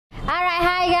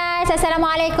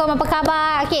Assalamualaikum, apa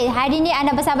khabar? Okey, hari ini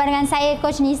anda bersama dengan saya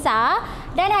Coach Nisa.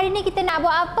 Dan hari ini kita nak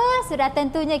buat apa? Sudah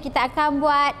tentunya kita akan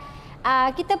buat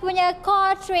kita punya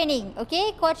core training.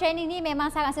 Okey, core training ni memang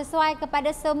sangat sesuai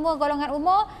kepada semua golongan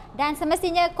umur. Dan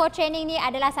semestinya core training ni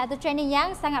adalah satu training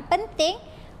yang sangat penting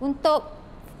untuk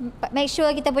make sure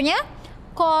kita punya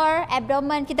core,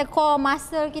 abdomen kita, core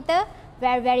muscle kita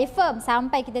very firm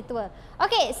sampai kita tua.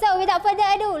 Okay, so without further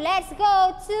ado, let's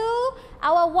go to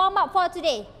our warm up for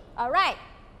today. Alright.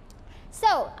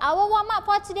 So, our warm up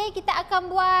for today kita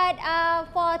akan buat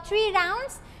for 3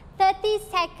 rounds, 30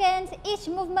 seconds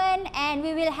each movement, and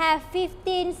we will have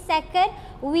 15 seconds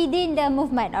within the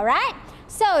movement. Alright.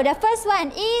 So, the first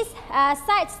one is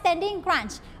side standing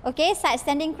crunch. Okay, side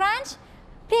standing crunch.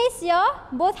 Place your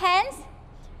both hands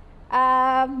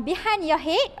behind your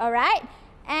head. Alright,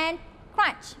 and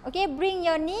crunch. Okay, bring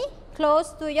your knee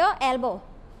close to your elbow.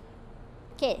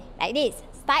 Okay, like this.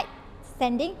 Side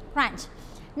standing crunch.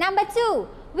 Number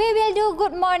 2, we will do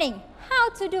good morning. How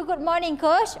to do good morning,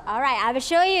 coach? Alright, I will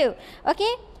show you.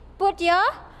 Okay, put your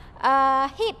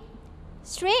hip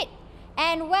straight,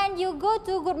 and when you go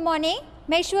to good morning,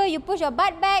 make sure you push your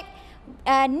butt back,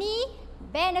 knee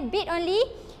bend a bit only,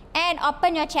 and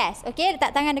open your chest. Okay,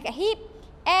 letak tangan dekat hip,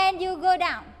 and you go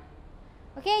down.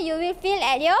 Okay, you will feel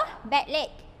at your back leg.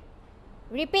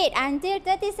 Repeat until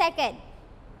 30 seconds.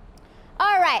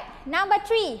 Alright, number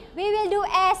 3, we will do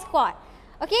air squat.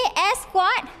 Okay, air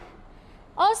squat.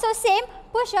 Also same,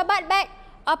 push your butt back,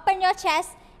 open your chest,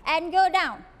 and go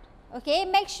down. Okay,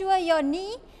 make sure your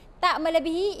knee tak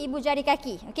melebihi ibu jari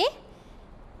kaki. Okay,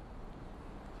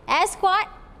 air squat.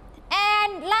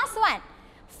 And last one,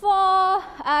 for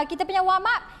kita punya warm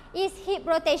up is hip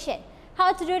rotation. How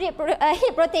to do hip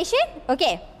rotation?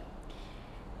 Okay,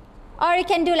 or you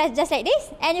can do just like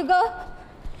this, and you go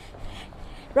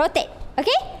rotate.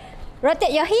 Okay,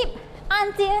 rotate your hip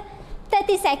until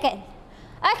 30 seconds.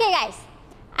 Okay guys,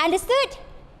 understood?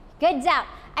 Good job.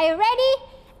 Are you ready?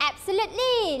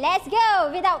 Absolutely. Let's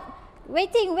go. Without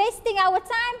wasting our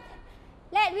time,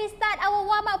 let me start our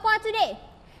warm up for today.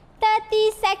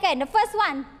 30 seconds. The first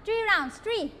one, 3 rounds.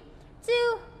 3,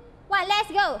 2, 1. Let's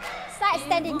go. Side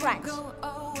standing crunch.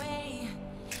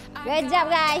 Good job,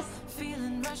 guys.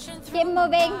 Keep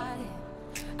moving.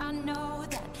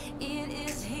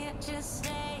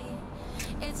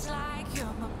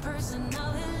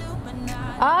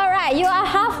 Alright, you are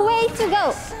halfway to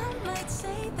go.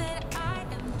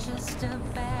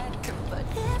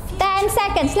 10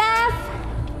 seconds left.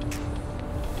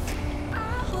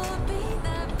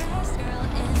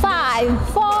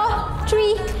 5, 4,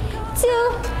 3,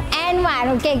 2, and 1.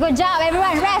 Okay, good job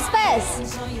everyone. Rest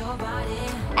first.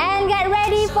 And get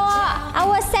ready for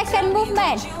our second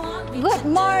movement. Good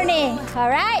morning.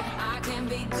 Alright.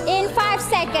 In 5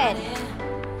 seconds.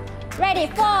 Ready?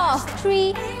 4,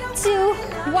 3, 2,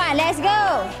 1. Let's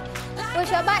go.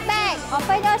 Push your butt back.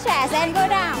 Open your chest and go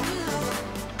down.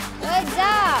 Good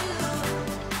job.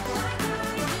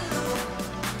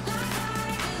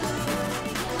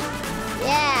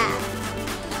 Yeah.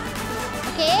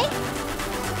 Okay.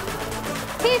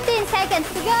 15 seconds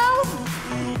to go.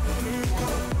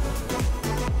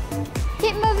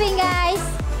 Keep moving, guys.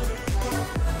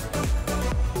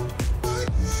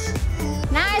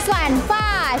 Nice one.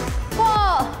 5,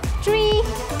 4, 3,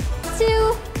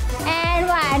 2, and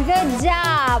 1. Good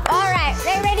job. Alright,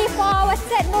 get ready for our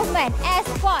third movement, air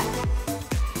squat.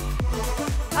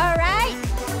 Alright.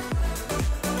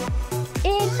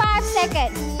 In 5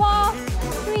 seconds. 4,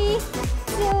 3,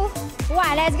 2,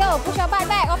 1. Let's go. Push your butt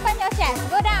back. Open your chest.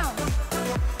 Go down.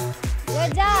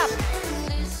 Good job.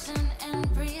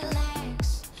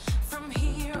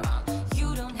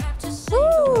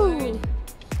 Woo.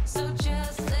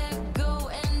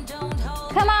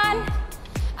 Come on.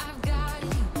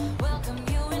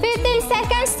 15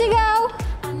 seconds to go.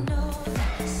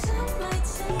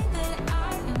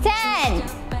 10,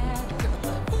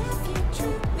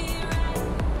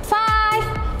 5,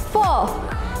 4,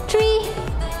 3,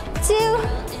 2,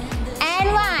 and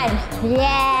 1.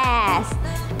 Yes.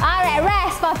 Alright,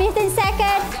 rest for 15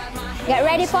 seconds. Get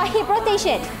ready for hip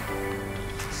rotation.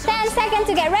 10 seconds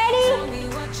to get ready.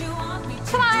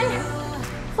 Come on.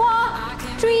 4,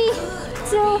 3,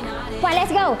 2, 1.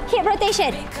 Let's go. Hip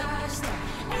rotation.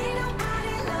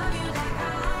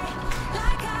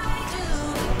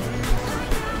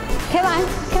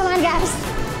 Come on, guys.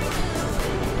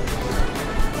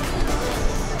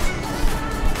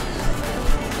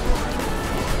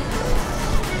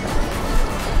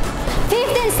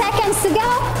 Seconds to go.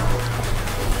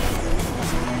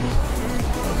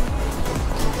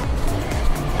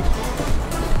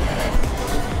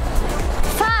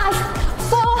 5,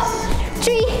 4,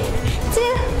 3,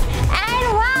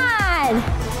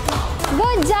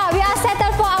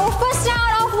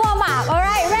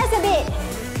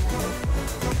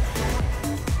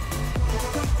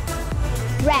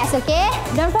 rest, okay?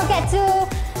 Don't forget to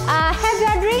have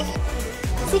your drink.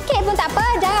 Sikit pun tak apa,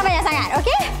 jangan banyak sangat,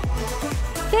 okay?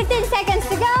 15 seconds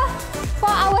to go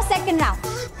for our second round.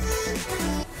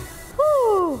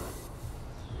 Whew.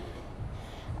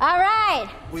 Alright,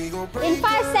 in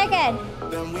 5 seconds,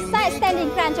 start standing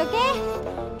crunch, okay?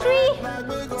 3,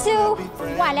 2,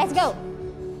 1, let's go.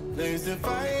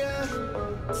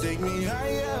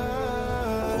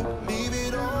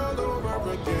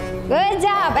 Good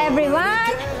job,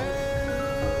 everyone.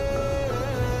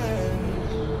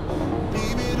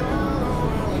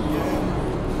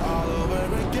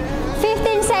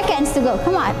 15 seconds to go,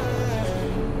 come on.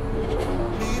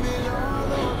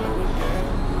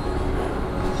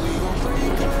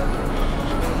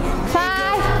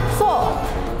 Five, 4,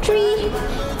 3,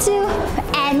 2,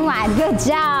 and 1. Good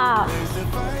job.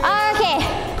 Okay,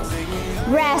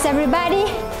 rest everybody.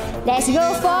 Let's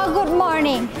go for good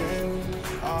morning.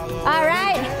 All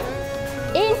right,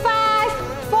 in 5,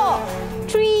 4,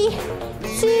 3,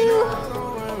 2,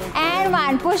 and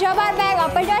 1. Push your butt back,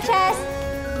 open your chest.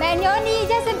 Bend your knee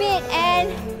just a bit and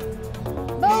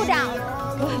bow down.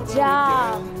 Good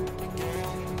job.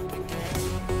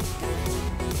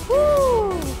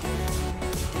 Woo.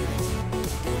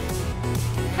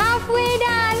 Halfway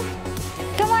done.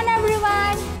 Come on,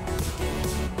 everyone.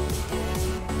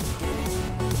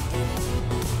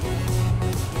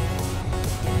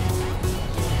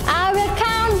 I will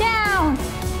count down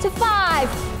to 5,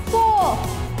 4,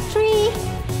 3,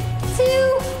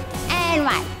 2, and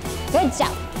 1. Good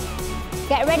job.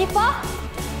 Get ready for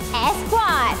air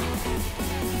squat.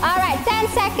 All right,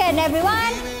 10 seconds,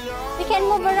 everyone. You can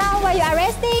move around while you are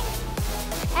resting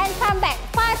and come back.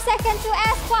 5 seconds to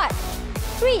air squat.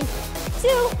 3,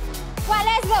 2, 1,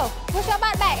 let's go. Push your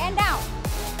butt back and down.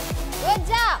 Good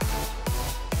job.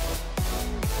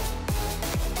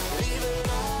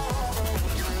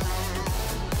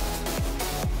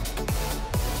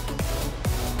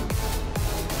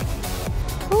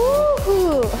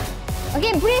 Woohoo.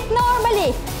 Okay, breathe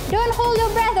normally. Don't hold your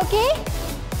breath, okay?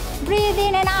 Breathe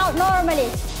in and out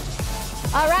normally.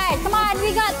 All right, come on.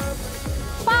 We got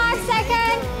 5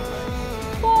 seconds.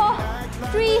 4,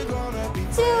 3,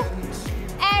 2,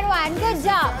 and 1. Good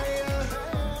job.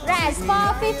 Rest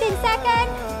for 15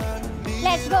 seconds.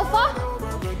 Let's go for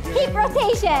hip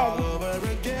rotation.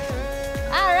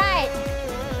 All right.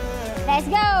 Let's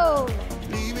go.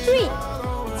 3,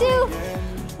 2,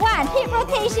 1. Hip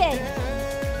rotation.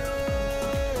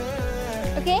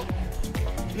 Okay.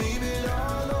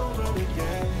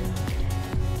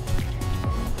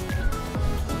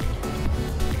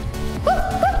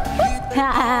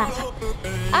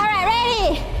 All right,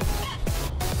 ready?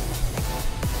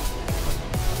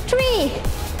 3,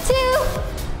 2,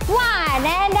 1,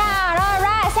 and down. All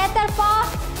right, settle for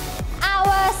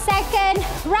our second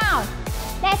round.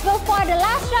 Let's go for the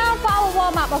last round for our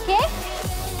warm up, okay?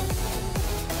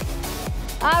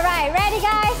 All right, ready,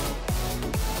 guys?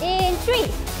 In 3,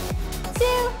 2,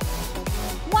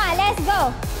 1, let's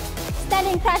go.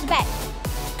 Standing crunch back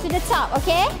to the top,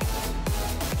 okay?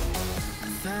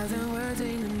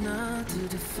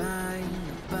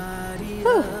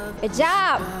 Whew, good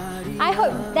job. I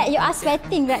hope that you are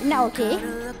sweating right now, okay?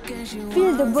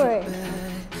 Feel the burn.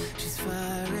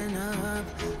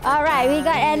 All right, we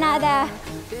got another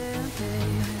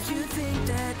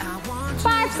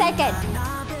 5 seconds.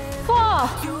 4,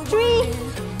 3,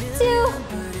 2,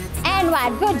 and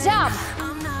 1. Good job.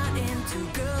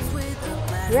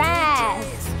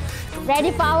 Rest.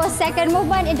 Ready for our second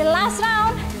movement in the last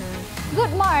round.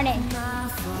 Good morning.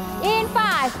 In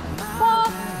 5,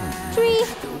 4, 3,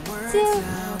 2,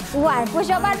 1. Push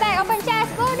your butt back, open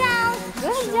chest, go down.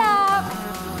 Good job.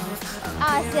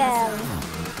 Awesome.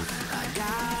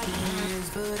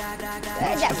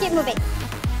 Good job, keep moving.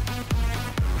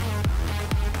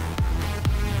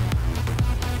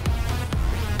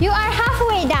 You are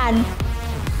halfway done.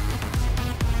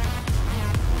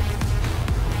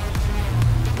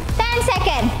 10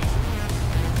 seconds.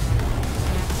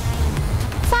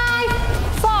 5,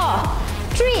 4,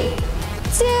 3,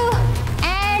 2,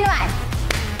 and 1.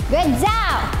 Good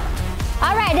job.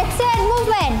 All right, the third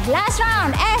movement, last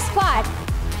round, air squat.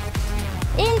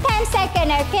 In 10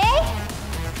 seconds, okay?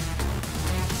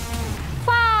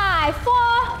 5,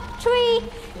 4, 3,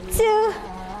 2,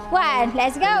 1.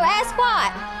 Let's go, air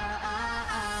squat.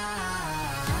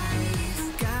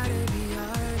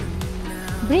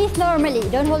 Breathe normally,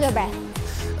 don't hold your breath.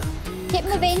 Keep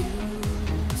moving.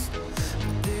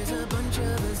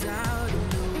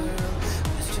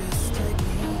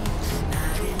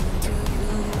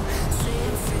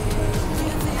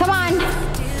 Come on.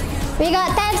 We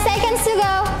got 10 seconds to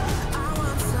go.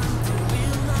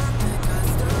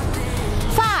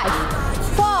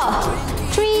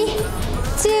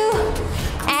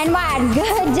 and 1.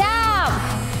 Good job.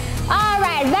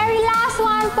 Alright, very last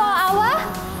one for our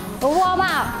warm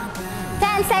up.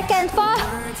 10 seconds for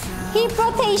hip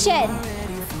rotation.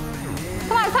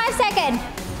 Come on, 5 seconds.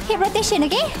 Hip rotation,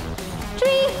 okay? 3,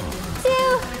 2,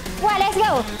 1, let's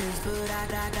go.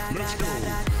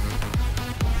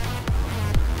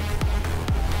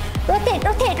 Rotate,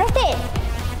 rotate, rotate.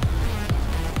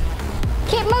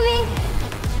 Keep moving.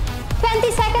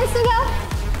 20 seconds to go.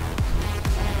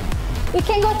 We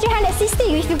can go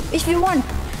 360 if you want.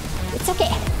 It's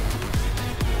okay.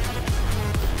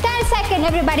 10 seconds,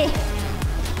 everybody.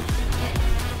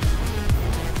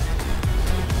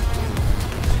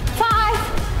 5,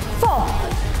 4,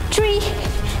 3,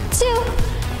 2,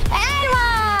 and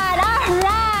 1.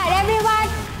 Alright, everyone.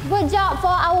 Good job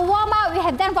for our warm-up. We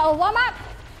have done for our warm-up.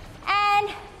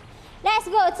 And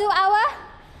let's go to our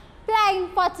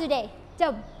plank for today.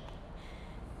 Jom.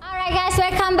 Alright guys,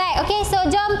 welcome back. Okay, so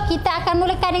jom kita akan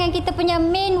mulakan dengan kita punya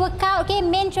main workout, okay,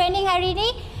 main training hari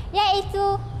ni,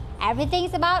 iaitu everything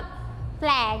is about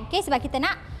plank. Okay, sebab kita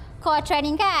nak core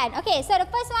training kan. Okay, so the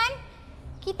first one,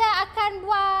 kita akan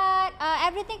buat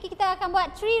everything, kita akan buat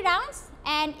 3 rounds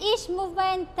and each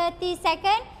movement 30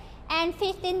 second and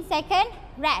 15 second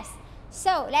rest.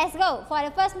 So, let's go. For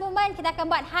the first movement, kita akan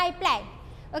buat high plank.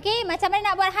 Okay, macam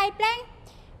mana nak buat high plank?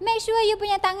 Make sure you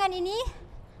punya tangan ini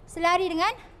selari dengan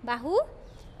bahu.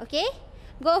 Okay,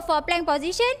 go for plank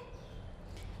position.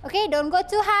 Okay, don't go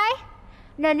too high.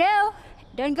 No, no.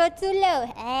 Don't go too low.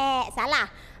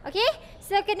 Salah. Okay,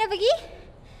 so kena pergi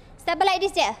stable like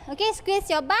this je. Okay, squeeze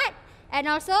your butt and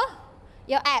also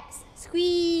your abs.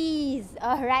 Squeeze.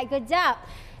 Alright, good job.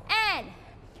 And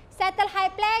settle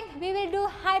high plank. We will do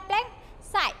high plank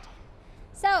side.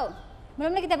 So,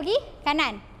 mula-mula kita pergi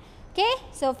kanan. Okay,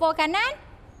 so for kanan.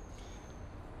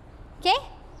 Okay,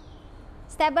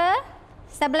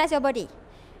 stabilize your body.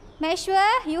 Make sure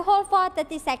you hold for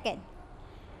 30 seconds.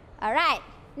 Alright,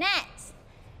 next.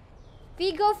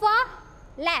 We go for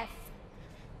left.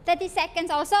 30 seconds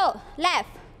also, left.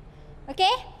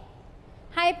 Okay,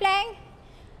 high plank,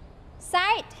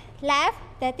 side, left,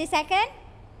 30 seconds.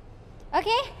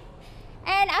 Okay,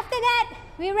 and after that,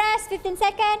 we rest 15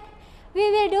 seconds. We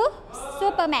will do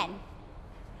Superman.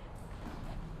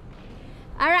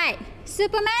 Alright,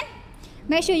 Superman.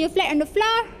 Make sure you flat on the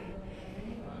floor.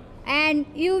 And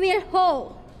you will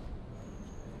hold.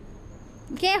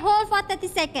 Okay, hold for 30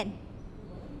 seconds.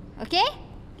 Okay,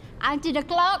 until the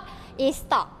clock is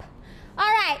stop.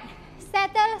 Alright,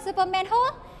 settle Superman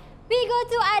hold. We go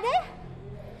to other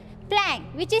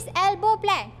plank, which is elbow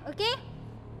plank. Okay,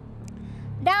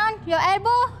 down your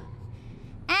elbow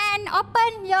and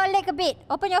open your leg a bit,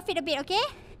 open your feet a bit. Okay,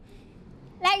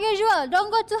 like usual,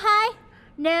 don't go too high,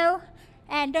 no,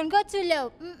 and don't go too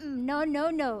low. No, no,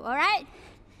 no. Alright,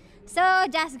 so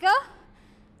just go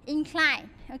incline.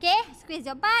 Okay, squeeze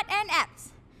your butt and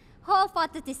abs, hold for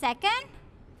 30 seconds.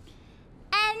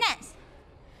 And next,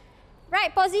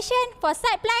 right position for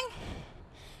side plank.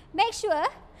 Make sure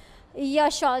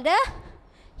your shoulder,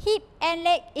 hip and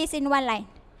leg is in one line.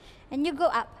 And you go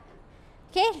up.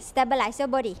 Okay, stabilize your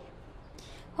body.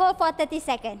 Hold for 30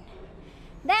 seconds.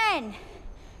 Then,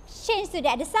 change to the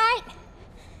other side.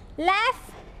 Left,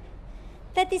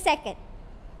 30 seconds.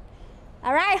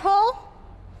 Alright, hold.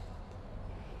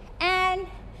 And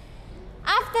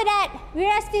after that, we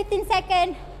rest 15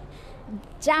 seconds.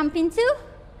 Jump into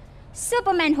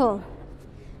Superman hold.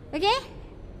 Okay?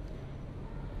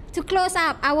 To close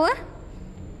up our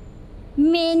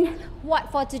main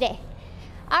work for today.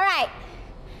 Alright.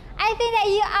 I think that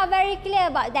you are very clear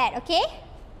about that, okay?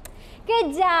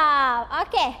 Good job.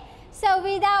 Okay. So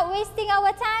without wasting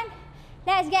our time,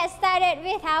 let's get started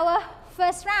with our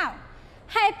first round.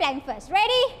 High plank first.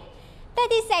 Ready?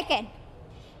 30 seconds.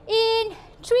 In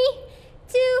 3,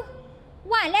 2,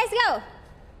 1. Let's go.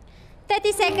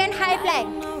 30 second high plank.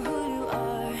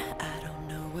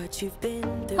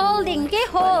 Holding, okay?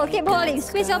 Hold, keep holding.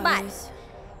 Squeeze your butt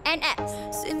and abs.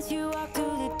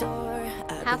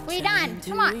 Halfway done.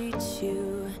 Come on.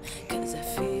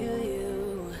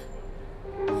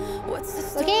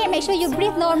 Okay, make sure you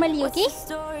breathe normally, okay?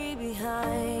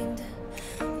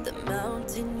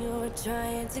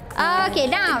 Okay,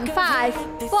 down. 5,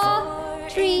 4,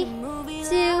 3,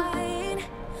 2,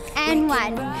 and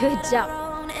 1. Good job.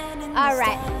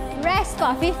 Alright, rest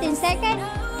for 15 seconds.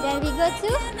 Then we go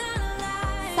to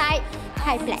side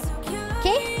high plank.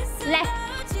 Okay, left,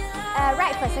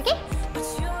 right first. Okay,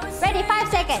 ready? 5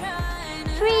 seconds.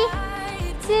 3,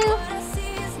 2,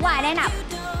 1, and up.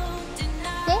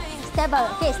 Okay, stable.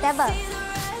 Okay, stable.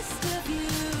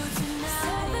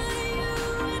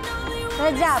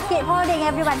 Good job. Keep holding,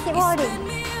 everyone. Keep holding.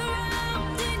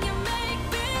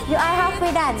 You are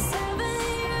halfway done.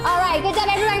 Alright, good job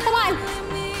everyone, come on.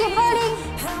 Keep holding.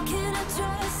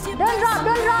 Don't drop,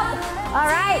 don't drop.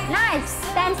 Alright, nice.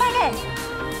 10 seconds.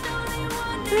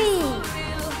 3.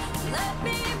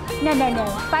 No.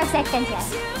 5 seconds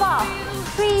left. 4,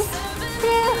 3, 2,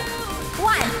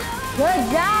 1. Good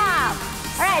job.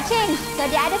 Alright, change to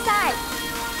the other side.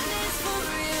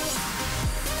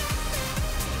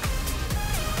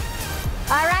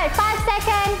 Alright, 5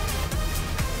 seconds.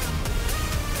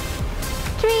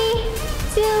 3,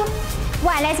 2,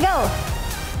 1. Let's go.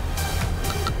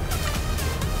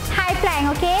 High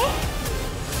plank, okay?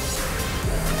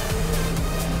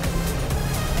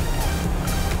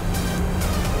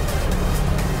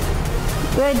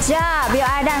 Good job. You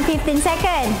are done. 15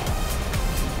 seconds.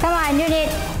 Come on, you need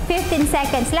 15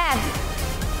 seconds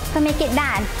left to make it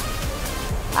done.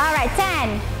 Alright,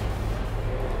 10.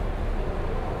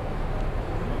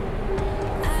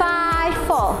 5,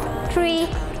 4, 3,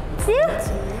 2,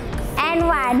 and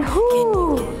 1.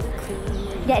 Whoo.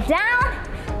 Get down.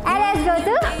 And let's go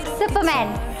to Superman.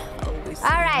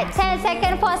 Alright, 10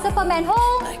 seconds for Superman.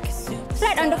 Hold.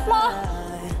 Flat on the floor.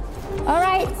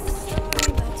 Alright.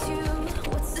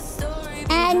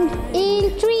 And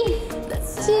in 3,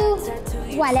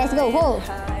 2, 1. Let's go. Hold.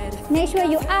 Make sure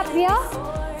you up your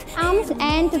arms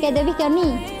and together with your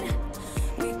knee.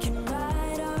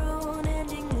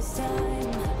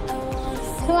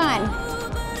 Come on.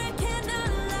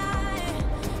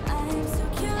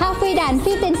 Halfway done.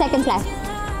 15 seconds left.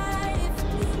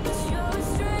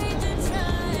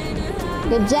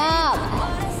 Good job.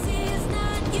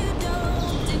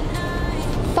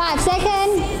 5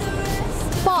 seconds.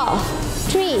 4,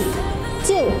 3,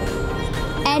 2,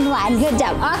 and 1. Good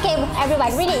job. Okay,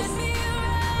 everyone, release.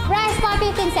 Rest for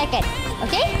 15 seconds.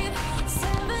 Okay?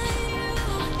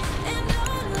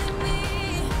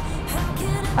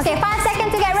 Okay, 5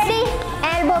 seconds to get ready.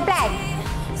 Elbow plank.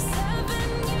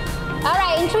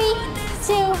 Alright, in 3,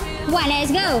 2, 1.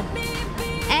 Let's go.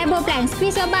 Elbow plank.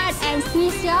 Squeeze your butt and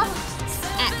squeeze your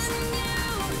abs.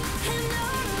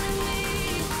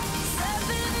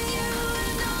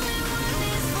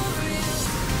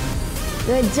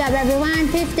 Good job everyone.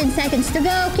 15 seconds to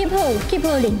go. Keep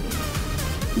holding.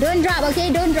 Don't drop,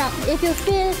 okay? Don't drop. If you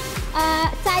feel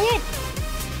tired,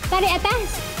 tarik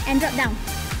atas and drop down.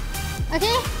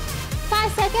 Okay?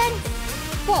 5 seconds.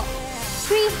 4,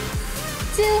 3,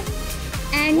 2,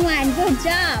 and 1. Good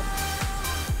job.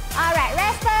 Alright,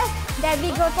 rest first. Then we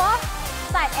go for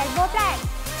side elbow plank.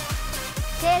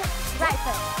 Then right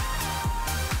first.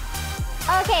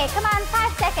 Okay, come on,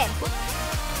 5 seconds.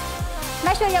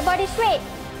 Make sure your body straight.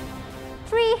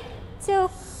 3, 2,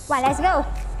 1. Let's go.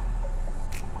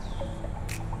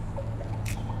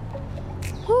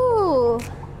 Whew.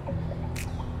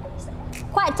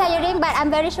 Quite tiring, but I'm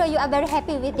very sure you are very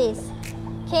happy with this.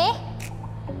 Okay?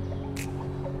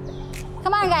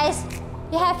 Come on, guys.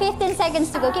 You have 15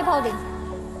 seconds to go. Keep holding.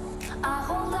 I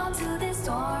hold on to this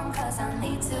storm because I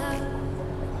need to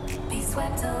be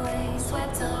swept away,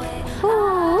 swept away.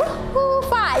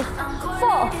 5,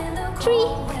 4,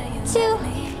 3, 2,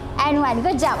 and 1.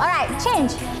 Good job. Alright,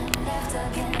 change.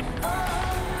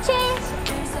 Change.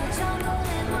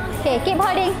 Okay, keep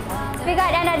holding. We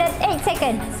got another 8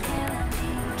 seconds.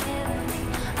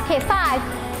 Okay, 5,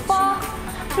 4,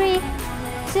 3,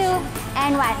 2,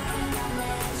 and 1.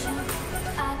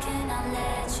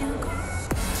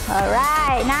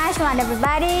 Alright, nice one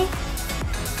everybody.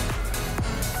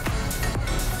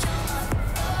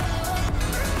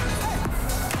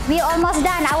 We almost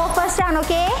done our first round,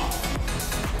 okay?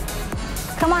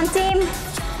 Come on team.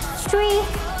 3,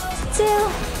 2,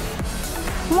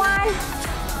 1.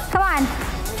 Come on.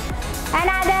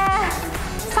 Another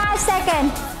 5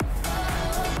 seconds.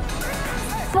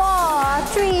 4,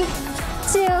 3,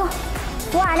 2,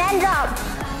 1, and drop.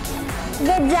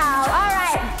 Good job.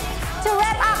 Alright. To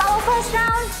wrap up our first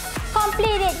round,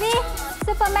 complete it with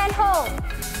Superman hold.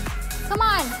 Come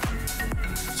on.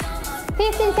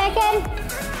 15 seconds.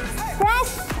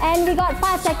 Rest. And we got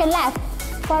 5 seconds left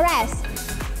for rest.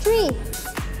 3,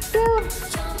 2,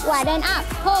 1, and up.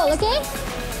 Hold, okay?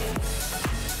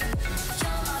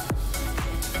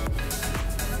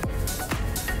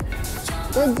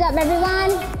 Good job,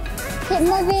 everyone. Keep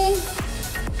moving.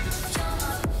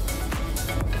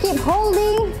 Keep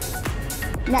holding.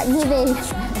 Not moving.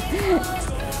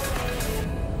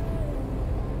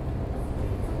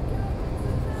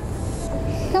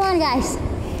 Come on, guys.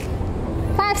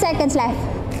 5 seconds left.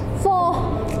 4,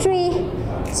 3,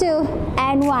 2,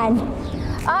 and 1.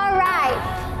 All right.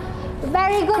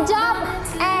 Very good job.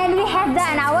 And we have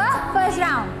done our first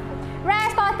round.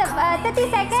 Rest for 30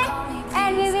 seconds.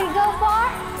 And we will go for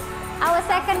our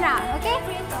second round, okay?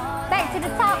 Back to the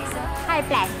top, high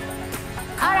plank.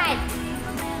 Alright.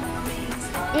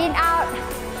 In, out,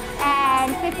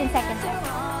 and 15 seconds left.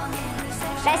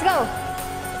 Let's go.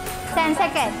 10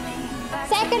 seconds.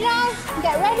 Second round,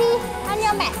 get ready on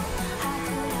your mat.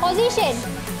 Position.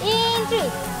 In 3,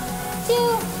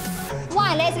 2,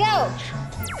 1, let's go.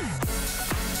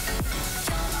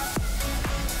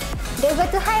 Don't go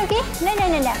too high, okay? No.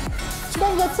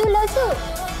 Don't go too low too.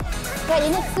 But you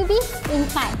need to be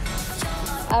inclined.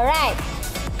 Alright.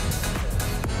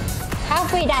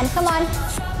 Halfway done. Come on.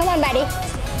 Come on, buddy.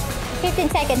 15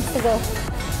 seconds to go.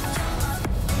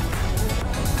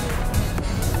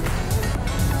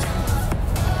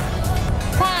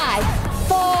 Five,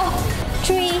 4,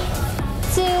 3,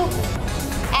 2,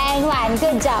 and 1.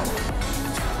 Good job.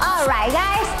 Alright,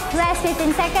 guys. Rest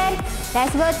 15 seconds.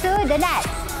 Let's go to the next.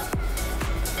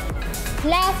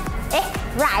 Left,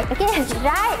 right, okay,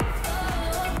 right,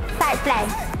 side plank.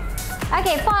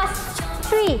 Okay, pause,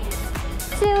 3,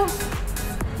 2,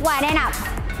 1, and up.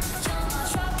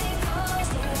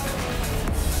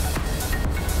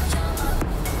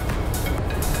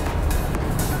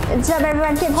 Good job,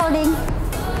 everyone, keep holding.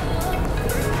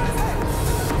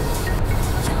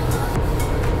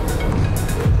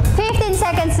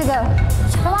 Seconds to go.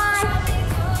 Come on.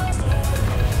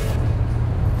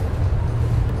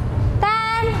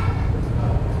 10.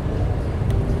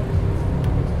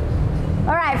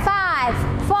 All right, 5,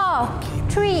 4,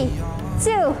 3,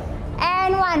 2,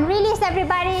 and 1. Release,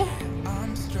 everybody.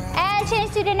 And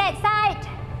change to the next side.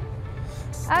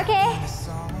 Okay.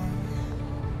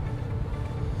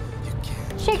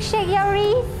 Shake your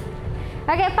wrist.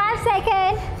 Okay, 5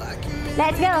 seconds.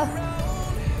 Let's go.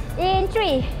 In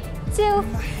 3, 2,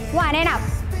 1, and up.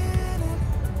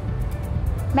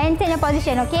 Maintain your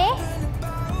position, okay?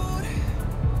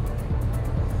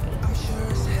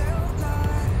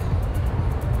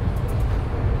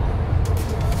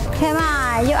 Come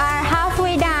on, you are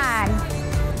halfway done.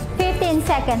 15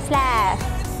 seconds left.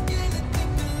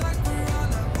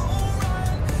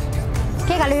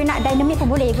 Okay, kalau you nak dynamic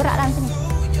pun boleh gerak dalam sini.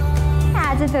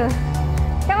 Macam tu.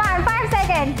 Come on, 5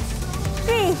 seconds.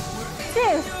 3,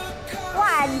 2,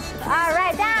 1.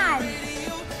 Alright, done.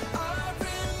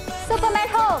 Superman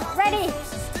hold. Ready.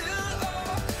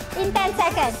 In 10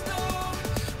 seconds.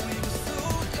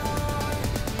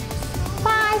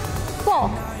 5, 4,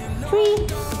 3,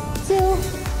 2,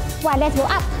 1. Let's go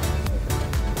up.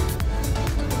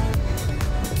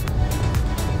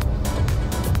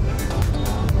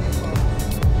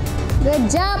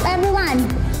 Good job, everyone.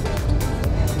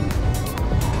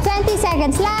 20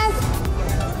 seconds left.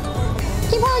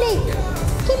 Keep holding.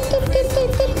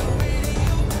 Keep.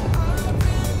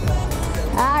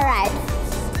 All right.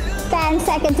 10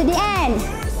 seconds to the end.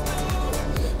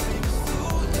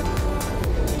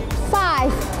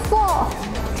 5, 4,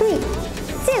 3,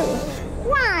 2,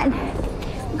 1.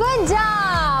 Good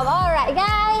job. All right,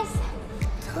 guys.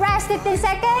 Rest 15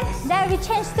 seconds. Then we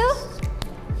change to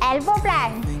elbow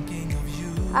plank.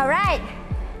 All right.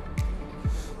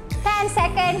 10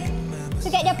 seconds to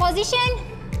get your position.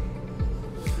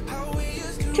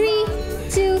 3,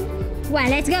 2, 1.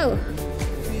 Let's go.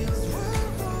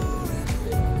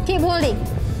 Keep holding.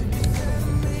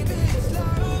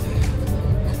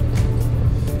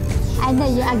 I know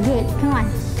you are good. Come on.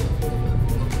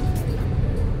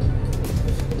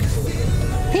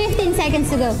 15 seconds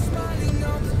to go.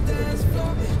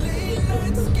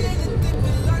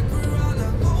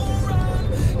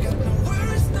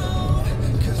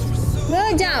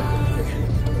 Good job.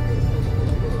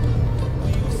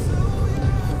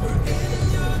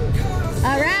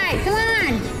 All right, come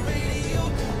on.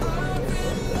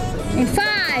 In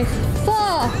 5,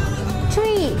 4,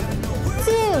 3,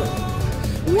 2,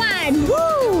 1.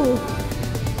 Woo!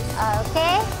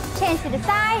 Okay, change to the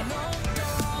side.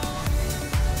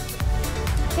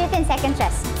 15 seconds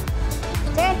rest.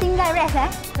 Jangan tinggal rest,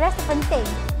 Rest penting.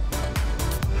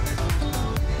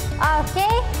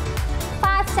 Okay,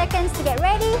 5 seconds to get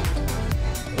ready.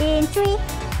 In 3,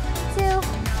 2,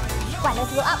 1.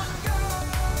 Let's go up.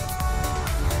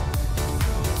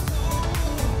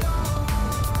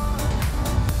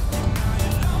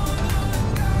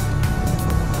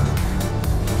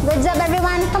 Good job,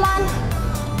 everyone. Come on.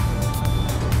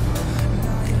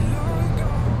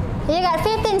 You got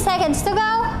 15 seconds to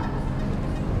go.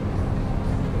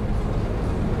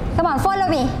 Come on, follow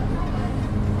me.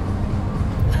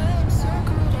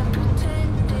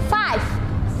 5,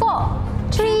 4,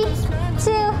 3,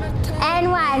 2, and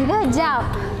 1. Good job.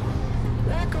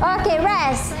 Okay,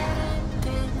 rest.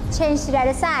 Change to the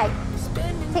other side.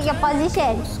 Take your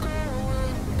position.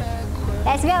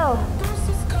 Let's go.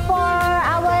 For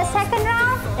our second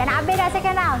round. Dan habis dah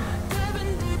second round.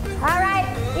 Alright,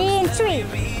 in 3,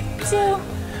 2,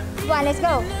 1, let's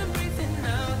go.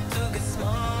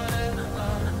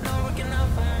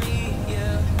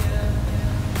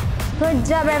 Good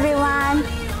job, everyone.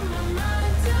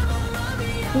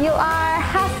 You are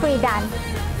halfway done.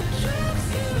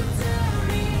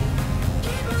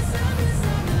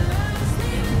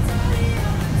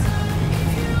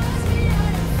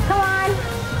 Come on.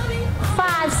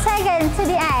 5 seconds to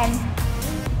the end.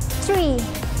 3,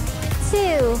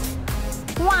 2,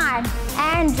 1,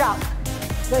 and drop.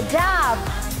 Good job.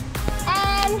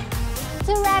 And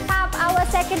to wrap up our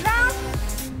second round,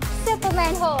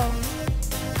 Superman hold.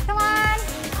 Come on.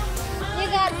 You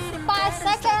got 5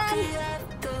 seconds.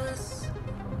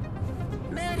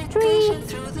 3,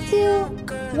 2,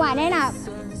 1, and up.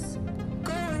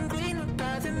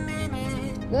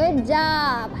 Good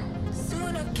job.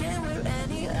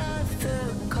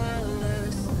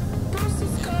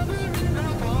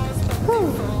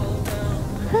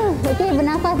 Okay,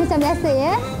 bernafas macam biasa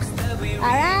ya.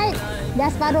 Alright, dah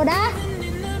separuh dah.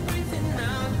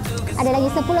 Ada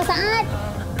lagi 10 saat.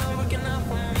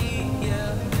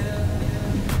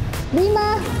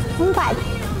 5, 4,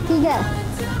 3,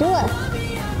 2,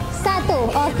 1.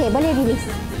 Okay, boleh release.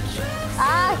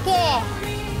 Okay.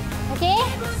 Okay,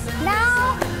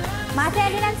 now masa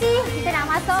yang nanti kita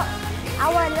nak masuk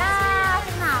our last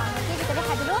round. Okay, kita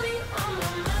lihat dulu.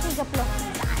 30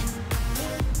 saat.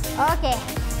 Okay.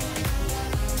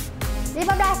 15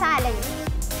 saat lagi.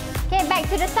 Okay, back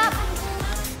to the top.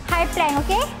 High plank,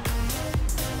 okay?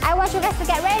 I want you guys to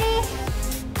get ready.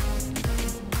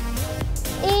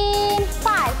 In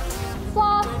 5,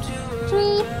 4,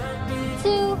 3,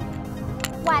 2,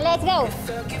 1. Let's go.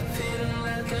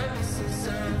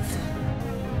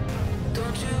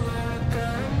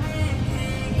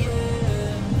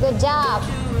 Good job.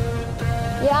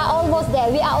 You are almost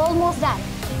there. We are almost done.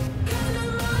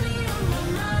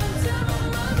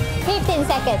 15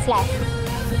 seconds left.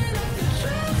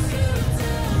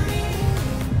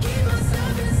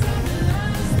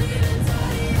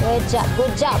 Good job,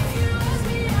 good job.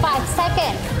 5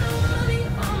 seconds.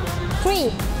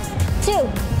 3, 2,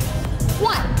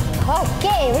 1.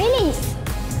 Okay, release.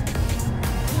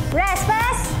 Rest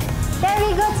first. Then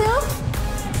we go to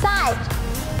side.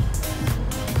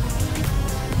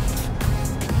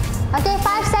 Okay,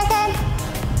 5 seconds.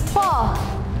 4,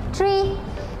 3,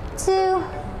 2,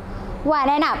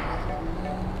 1, and up.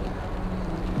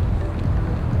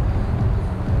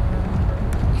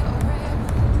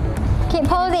 Keep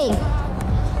holding.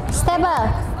 Stable.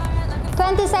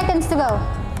 20 seconds to go.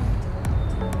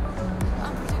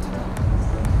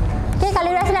 Okay, kalau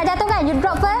you rasa nak jatuh kan, you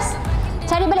drop first.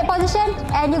 Cari balik position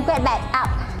and you get back up.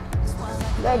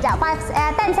 Good job.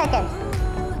 10 seconds.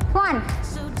 1,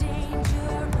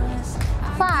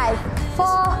 5,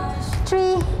 4,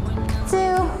 3,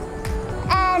 2,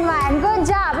 and 1. Good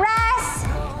job. Rest.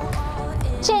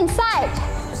 Change side.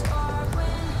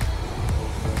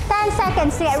 10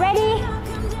 seconds to get ready.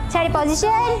 Cari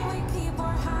position.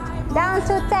 Down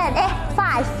to 10.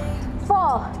 5,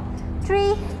 4,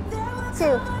 3,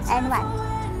 2, and 1.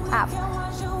 Up.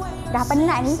 Dah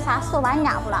penat ni. Sasuh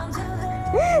banyak pula.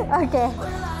 Okay.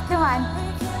 Come on.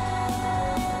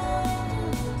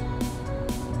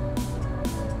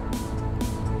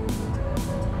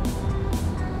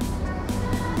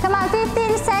 Come on,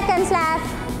 15 seconds left.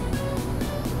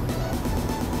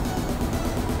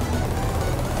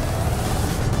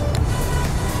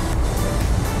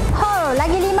 Hold,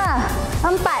 lagi 5,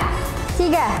 4,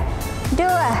 3, 2,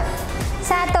 1.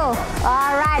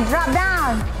 Alright, drop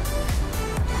down.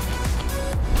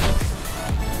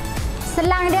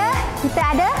 Selang dia,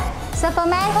 kita ada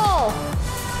Superman hold.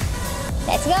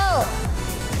 Let's go.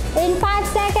 In 5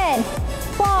 seconds.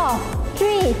 4,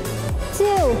 3,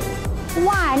 2,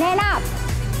 1, and up.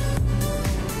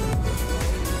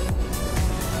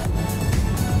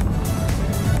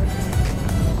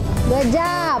 Good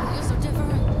job.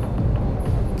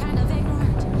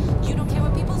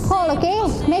 Hold, okay?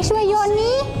 Make sure your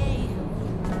knee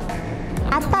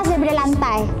atas daripada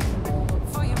lantai.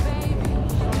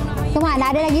 Come on,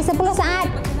 ada lagi 10 saat.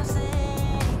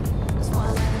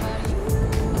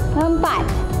 4,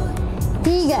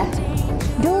 3,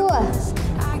 2, 1.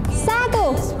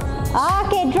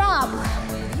 Okay, drop.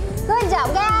 Good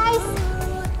job, guys.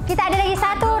 Kita ada lagi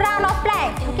 1 round of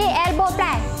plank. Okay, elbow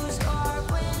plank.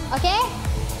 Okay.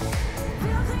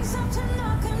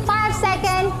 5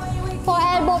 seconds for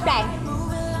elbow plank.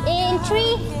 In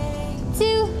 3,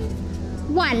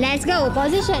 2, 1. Let's go.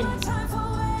 Position.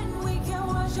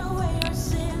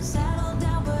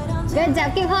 Good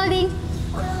job. Keep holding.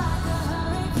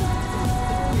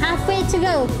 to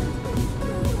go.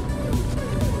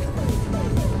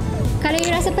 Kalau you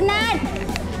rasa penat,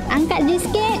 angkat je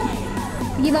sikit,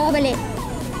 pergi bawah balik.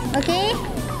 Okay?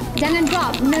 Jangan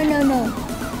drop. No, no, no.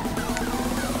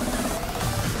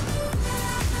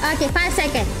 Okay, 5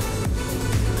 seconds.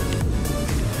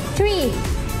 3,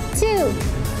 2,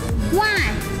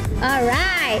 1.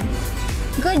 Alright.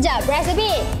 Good job. Rest a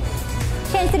bit.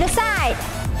 Change to the side.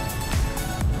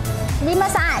 5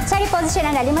 saat. Cari position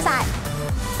anda. 5 saat.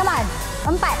 Come on.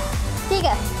 4, 3,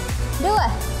 2,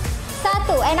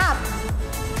 1. And up.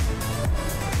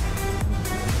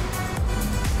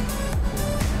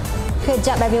 Good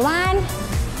job, everyone.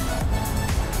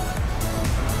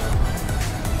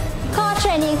 Core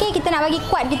training. Okay, kita nak bagi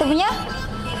kuat kita punya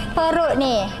perut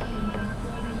ni.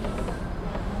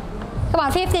 Come on,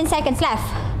 15 seconds left.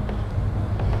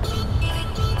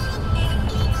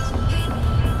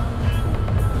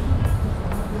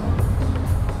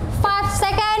 5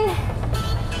 seconds.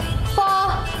 4,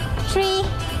 3,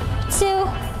 2,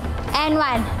 and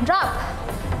 1. Drop.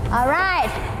 Alright.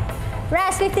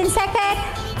 Rest 15 seconds.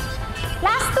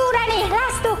 Last 2 dah ni.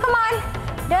 Last 2. Come on.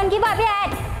 Don't give up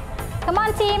yet. Come on,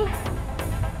 team.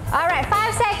 Alright. 5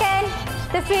 seconds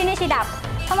to finish it up.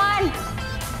 Come on.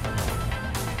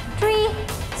 3,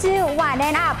 2, 1.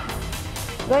 And up.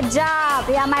 Good job.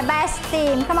 You are my best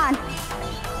team. Come on.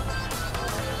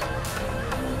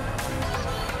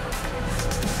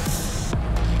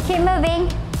 Keep moving.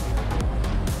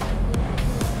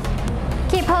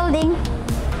 Keep holding.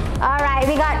 Alright.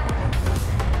 We got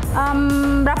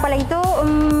berapa lagi tu?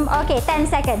 Okay, 10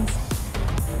 seconds.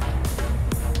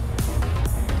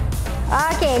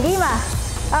 Okay, 5,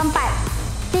 4,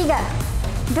 3,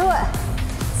 2,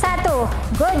 1.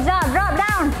 Good job. Drop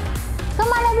down.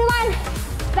 Come on, everyone.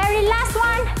 Very last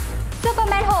one.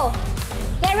 Superman hold.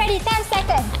 Get ready. 10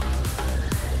 seconds.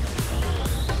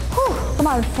 Come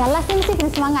on. Yang last ni mesti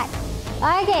kena semangat.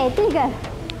 Okay, 3,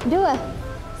 2,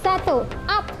 1.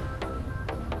 Up.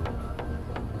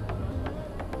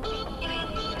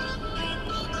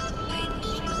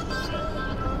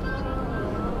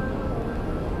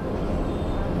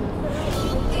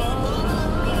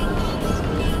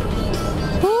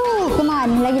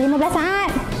 Lagi 15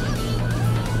 saat.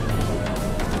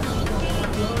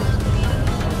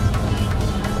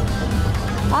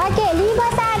 Okey,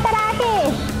 5 saat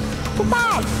terakhir.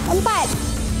 Cepat. 4,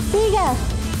 3,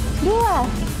 2,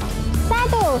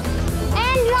 1.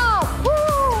 And drop.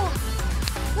 Woo.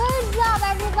 Good job,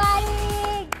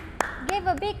 everybody. Give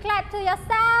a big clap to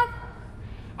yourself.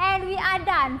 And we are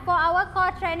done for our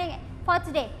core training for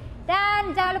today.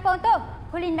 Dan jangan lupa untuk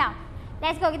cooling down.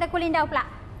 Let's go, kita cooling down pula.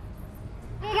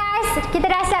 Okay guys, kita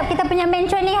dah siap kita punya main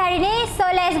training hari ni. So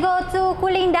let's go to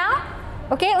cooling down.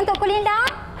 Okay, untuk cooling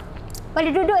down, boleh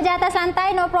duduk je atas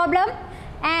lantai, no problem.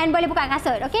 And boleh buka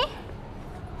kasut, okay?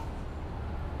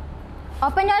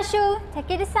 Open your shoe,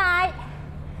 take it aside.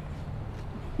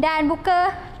 Dan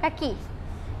buka kaki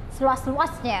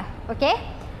seluas-luasnya, okay?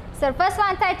 So first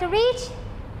one, try to reach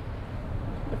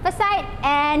the first side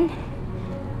and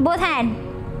both hand.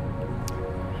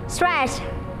 Stretch.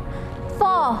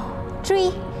 4,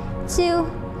 3, 2,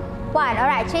 1.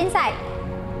 Alright, change side.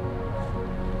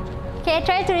 Okay,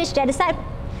 try to reach the other side.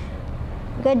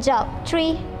 Good job.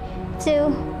 3, 2,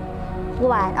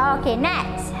 1. Okay,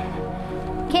 next.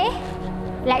 Okay,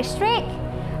 leg straight.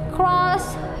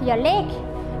 Cross your leg.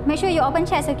 Make sure you open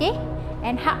chest, okay?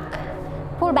 And hug.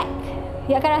 Pull back.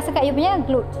 You akan rasa kat you punya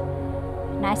glute.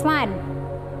 Nice one.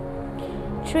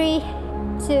 3,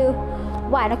 2,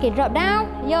 1. Okay, drop down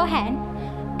your hand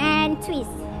and twist.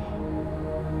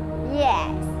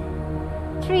 Yes.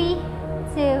 3,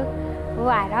 2,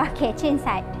 1. Okay, change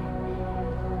side.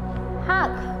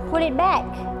 Hug. Pull it back.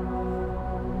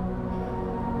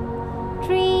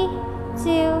 3,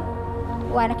 2,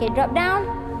 1. Okay, drop down.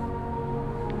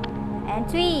 And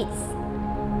twist.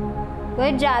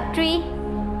 Good job. 3,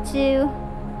 2,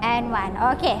 and 1.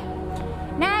 Okay.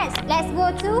 Next, let's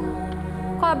go to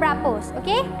cobra pose.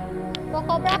 Okay? For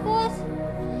cobra pose,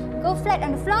 go flat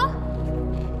on the floor.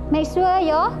 Make sure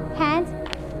your hands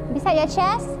beside your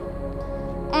chest.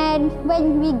 And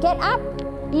when we get up,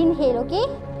 inhale, okay?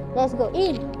 Let's go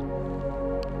in.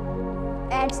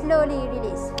 And slowly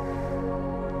release.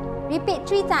 Repeat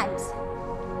 3 times.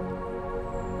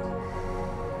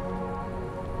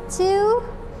 2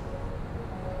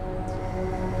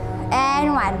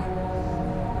 and 1.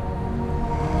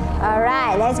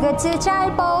 Alright, let's go to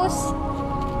child pose.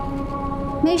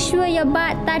 Make sure your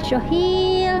butt touch your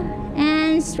heel.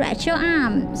 And stretch your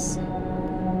arms.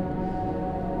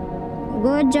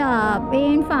 Good job.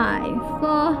 In 5,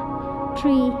 4,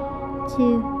 3,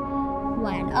 2,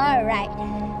 1. Alright.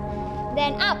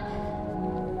 Then up.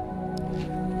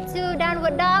 to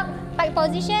downward dog, pike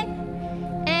position,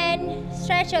 and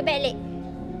stretch your back leg.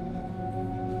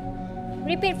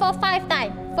 Repeat for 5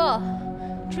 times. 4,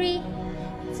 3,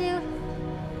 2,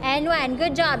 and 1.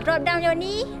 Good job. Drop down your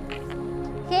knee.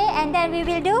 Okay, and then we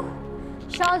will do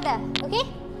shoulder. Okay,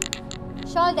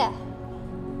 shoulder.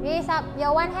 Raise up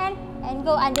your one hand and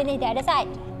go underneath the other side.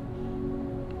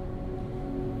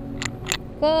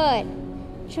 Good.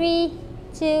 3,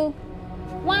 2,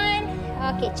 1.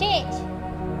 Okay, change.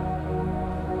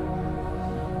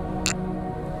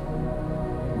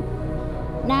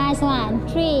 Nice one.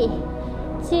 3,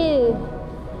 2,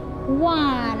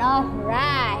 1. All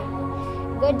right.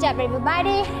 Good job,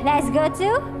 everybody. Let's go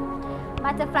to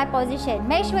butterfly position.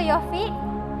 Make sure your feet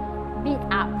beat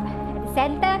up at the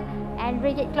center and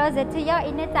bring it closer to your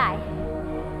inner thigh.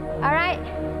 Alright,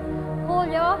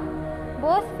 hold your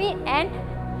both feet and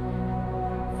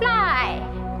fly.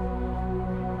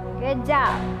 Good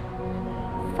job.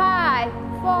 5,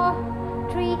 4,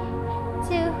 3,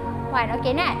 2, 1.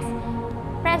 Okay, next.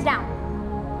 Press down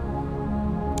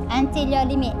until your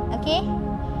limit. Okay,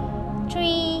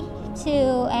 3, 2,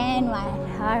 and 1.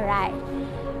 Alright.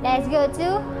 Let's go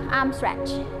to arm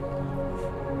stretch.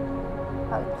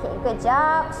 Okay, good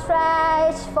job.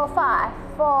 Stretch for 5,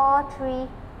 4, 3,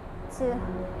 2,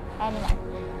 and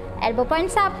 1. Elbow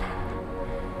points up.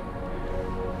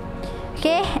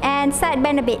 Okay, and side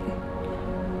bend a bit.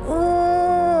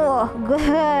 Ooh,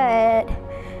 good.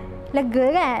 Lega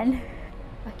kan?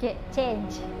 Okay,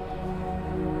 change.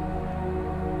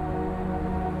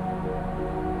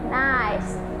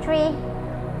 Nice. 3,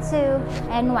 2,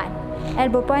 and 1.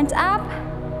 Elbow points up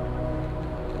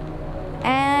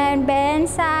and bend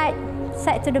side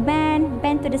to the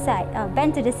bend to the side. Oh,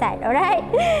 bend to the side. All right.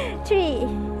 3,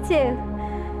 2,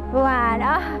 1.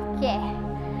 Okay.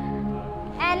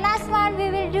 And last one we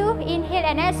will do inhale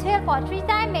and exhale for 3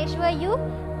 times. Make sure you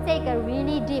take a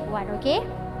really deep one. Okay.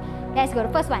 Let's go.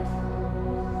 The first one.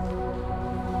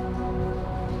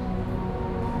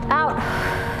 Out.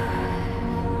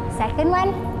 Second one.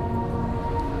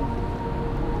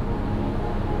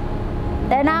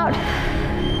 Turn out.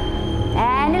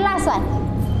 And the last one.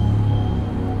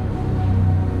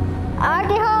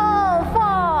 Okay, hold.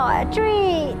 4,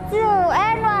 3, 2,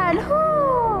 and 1.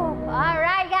 Whoo.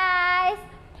 Alright, guys.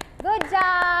 Good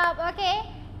job. Okay.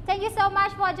 Thank you so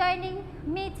much for joining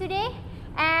me today.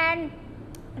 And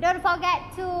don't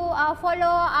forget to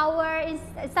follow our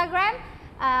Instagram,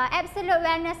 Absolute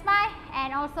Wellness Mind.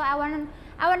 And also, I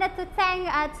wanted to thank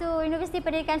to University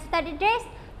Pendidikan Study Days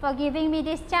for giving me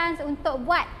this chance untuk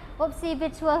buat Opsi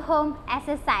Virtual Home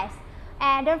Exercise.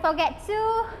 And don't forget to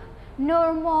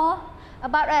know more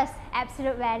about us,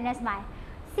 Absolute Wellness Mind.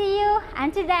 See you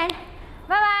until then.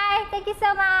 Bye-bye. Thank you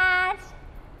so much.